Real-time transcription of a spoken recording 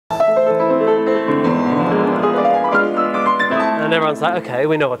and everyone's like, okay,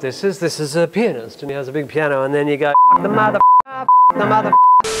 we know what this is. This is a pianist, and he has a big piano, and then you go, the mother, the mother.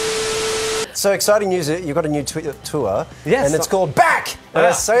 So exciting news, you've got a new tour, yes, and it's called Back! And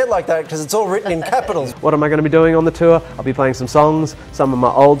I say it like that because it's all written in capitals. What am I going to be doing on the tour? I'll be playing some songs, some of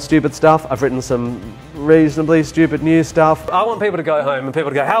my old stupid stuff. I've written some reasonably stupid new stuff. I want people to go home and people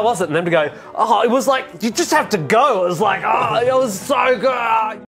to go, how was it? And them to go, oh, it was like, you just have to go. It was like, oh, it was so good.